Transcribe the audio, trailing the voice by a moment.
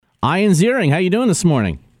Ian Ziering, how you doing this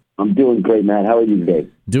morning? I'm doing great, Matt. How are you today?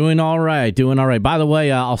 Doing all right. By the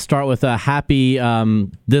way, I'll start with a happy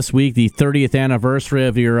this week, the 30th anniversary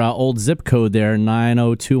of your old zip code there,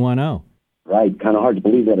 90210. Right. Kind of hard to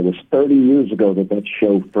believe that it was 30 years ago that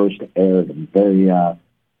show first aired. I'm very,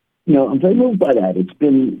 I'm very moved by that. It's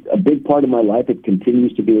been a big part of my life. It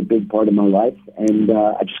continues to be a big part of my life, and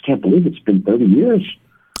I just can't believe it's been 30 years.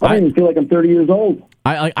 I don't even feel like I'm 30 years old.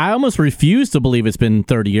 I almost refuse to believe it's been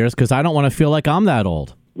 30 years because I don't want to feel like I'm that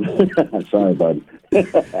old. Sorry, bud.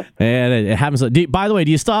 And it happens. By the way,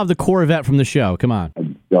 do you still have the Corvette from the show? Come on.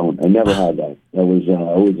 I don't. I never had that. That was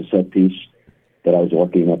always a set piece that I was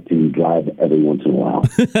lucky enough to drive every once in a while.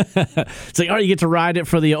 It's like, you get to ride it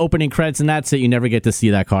for the opening credits, and that's it. You never get to see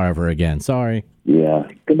that car ever again. Sorry. Yeah.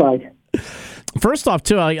 Goodbye. First off,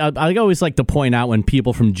 too, I always like to point out when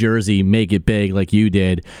people from Jersey make it big like you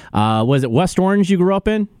did. Was it West Orange you grew up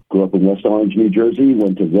in? Grew up in West Orange, New Jersey.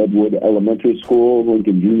 Went to Redwood Elementary School,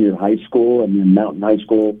 Lincoln Junior High School, and then Mountain High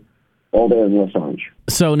School, all there in West Orange.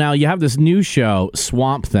 So now you have this new show,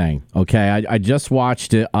 Swamp Thing, okay? I just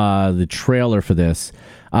watched it, the trailer for this.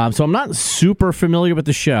 So I'm not super familiar with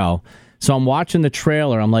the show. So I'm watching the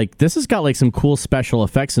trailer. I'm like, this has got like some cool special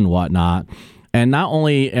effects and whatnot. And not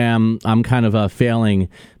only am I'm kind of failing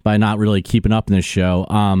by not really keeping up in this show,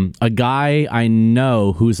 a guy I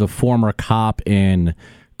know who's a former cop in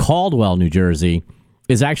Caldwell, New Jersey,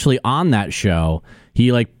 is actually on that show. He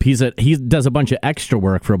does a bunch of extra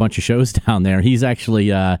work for a bunch of shows down there. He's actually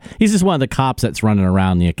he's just one of the cops that's running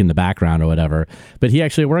around in the background or whatever. But he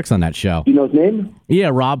actually works on that show. You know his name? Yeah,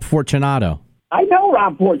 Rob Fortunato. I know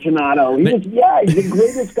Rob Fortunato. He's the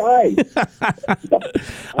greatest guy.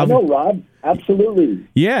 I know Rob, absolutely.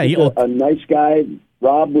 Yeah. He's a nice guy.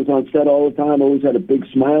 Rob was on set all the time, always had a big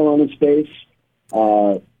smile on his face.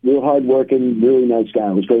 Real hardworking, really nice guy.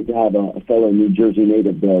 It was great to have a fellow New Jersey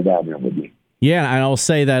native there down there with me. Yeah, and I'll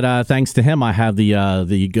say that thanks to him, I have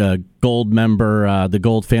the gold member, the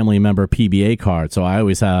gold family member PBA card. So I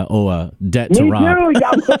always owe a debt to Rob. Me too.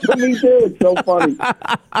 Yeah, me too. It's so funny.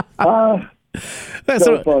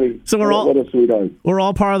 So funny. So what a sweetheart. We're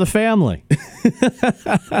all part of the family.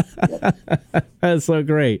 That's so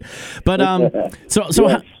great. But so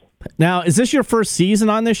yes. Now, is this your first season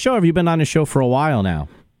on this show? Or have you been on the show for a while now?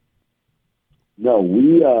 No,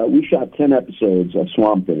 we shot 10 episodes of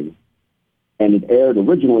Swamp Thing, and it aired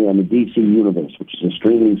originally on the DC Universe, which is a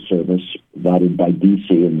streaming service provided by DC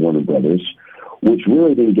and Warner Brothers, which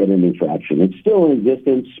really didn't get any traction. It's still in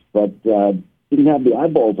existence, but didn't have the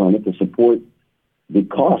eyeballs on it to support the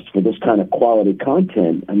cost for this kind of quality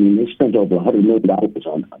content. I mean, they spent over $100 million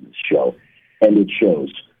on this show, and it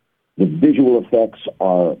shows. The visual effects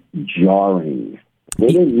are jarring. They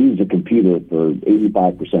didn't use a computer for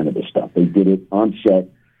 85% of this stuff. They did it on set,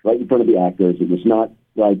 right in front of the actors. It was not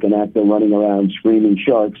like an actor running around screaming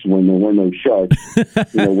sharks when there were no sharks.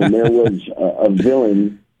 When there was a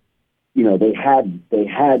villain, they had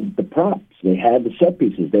the props, they had the set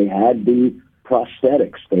pieces, they had the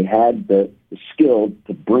prosthetics, they had the skill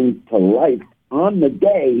to bring to life on the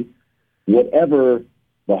day whatever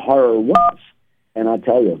the horror was. And I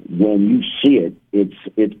tell you, when you see it,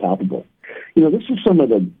 it's palpable. This is some of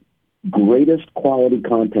the greatest quality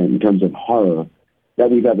content in terms of horror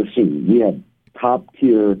that we've ever seen. We have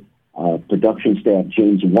top-tier production staff,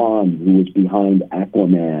 James Wan, who was behind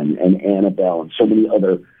Aquaman and Annabelle and so many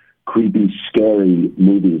other creepy, scary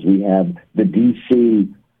movies. We have the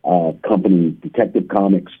DC company, Detective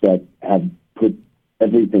Comics, that have put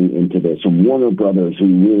everything into this, and Warner Brothers,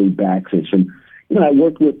 who really backs us. And, I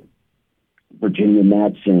worked with Virginia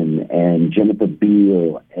Madsen and Jennifer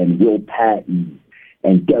Beal and Will Patton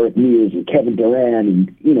and Derek Mears and Kevin Durant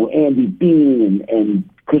and, Andy Bean and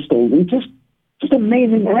Crystal. And just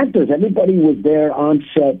amazing actors. Everybody was there on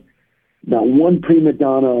set. Not one prima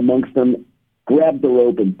donna amongst them grabbed the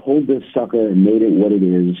rope and pulled this sucker and made it what it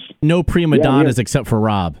is. No prima donnas except for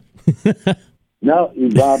Rob. No,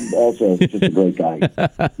 Rob also just a great guy.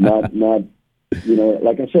 Not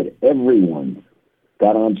like I said, everyone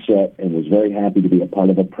got on set and was very happy to be a part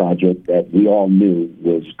of a project that we all knew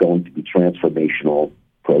was going to be transformational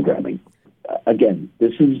programming. Again,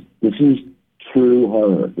 this is true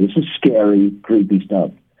horror. This is scary, creepy stuff.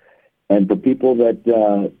 And for people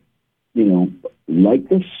that like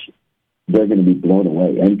this, they're going to be blown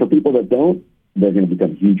away. And for people that don't, they're going to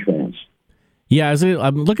become huge fans. Yeah,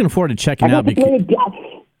 I'm looking forward to checking out.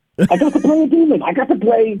 I got to play a demon. I got to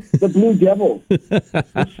play the Blue Devil. This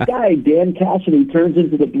guy, Dan Cassidy, turns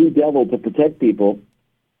into the Blue Devil to protect people,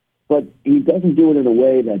 but he doesn't do it in a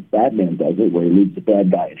way that Batman does it, where he leaves the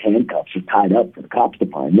bad guy in handcuffs or tied up for the cops to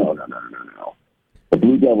find. No. The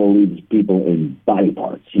Blue Devil leaves people in body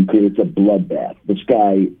parts. He creates a bloodbath. This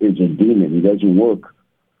guy is a demon. He doesn't work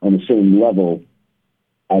on the same level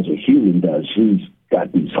as a human does. He's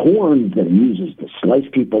got these horns that he uses to slice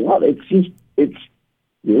people up. It's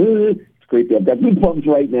creepy. I've got goosebumps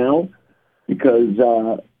right now because,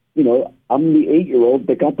 I'm the 8-year-old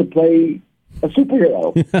that got to play a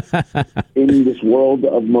superhero. In this world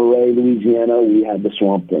of Moray, Louisiana, we had the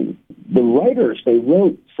Swamp Thing. The writers, they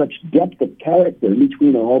wrote such depth of character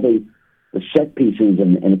between all the set pieces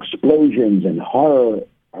and explosions and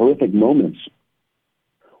horrific moments,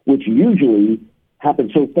 which usually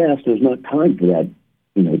happen so fast there's not time for that,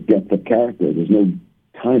 depth of character. There's no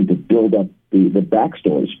time to build up the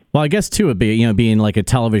backstories. Well, I guess too, it'd be, being like a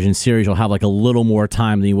television series, you'll have like a little more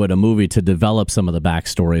time than you would a movie to develop some of the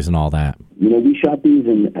backstories and all that. We shot these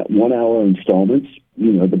in 1 hour installments.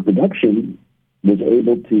 The production was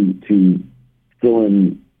able to fill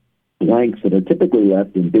in blanks that are typically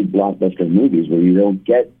left in big blockbuster movies where you don't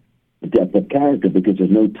get the depth of character because there's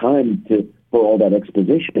no time for all that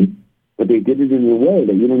exposition. But they did it in a way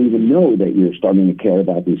that you don't even know that you're starting to care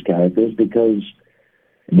about these characters because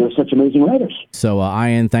they're such amazing writers. So,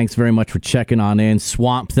 Ian, thanks very much for checking on in.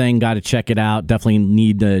 Swamp Thing, got to check it out. Definitely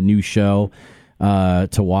need a new show to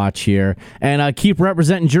watch here. And keep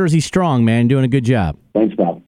representing Jersey strong, man. Doing a good job. Thanks, Bob.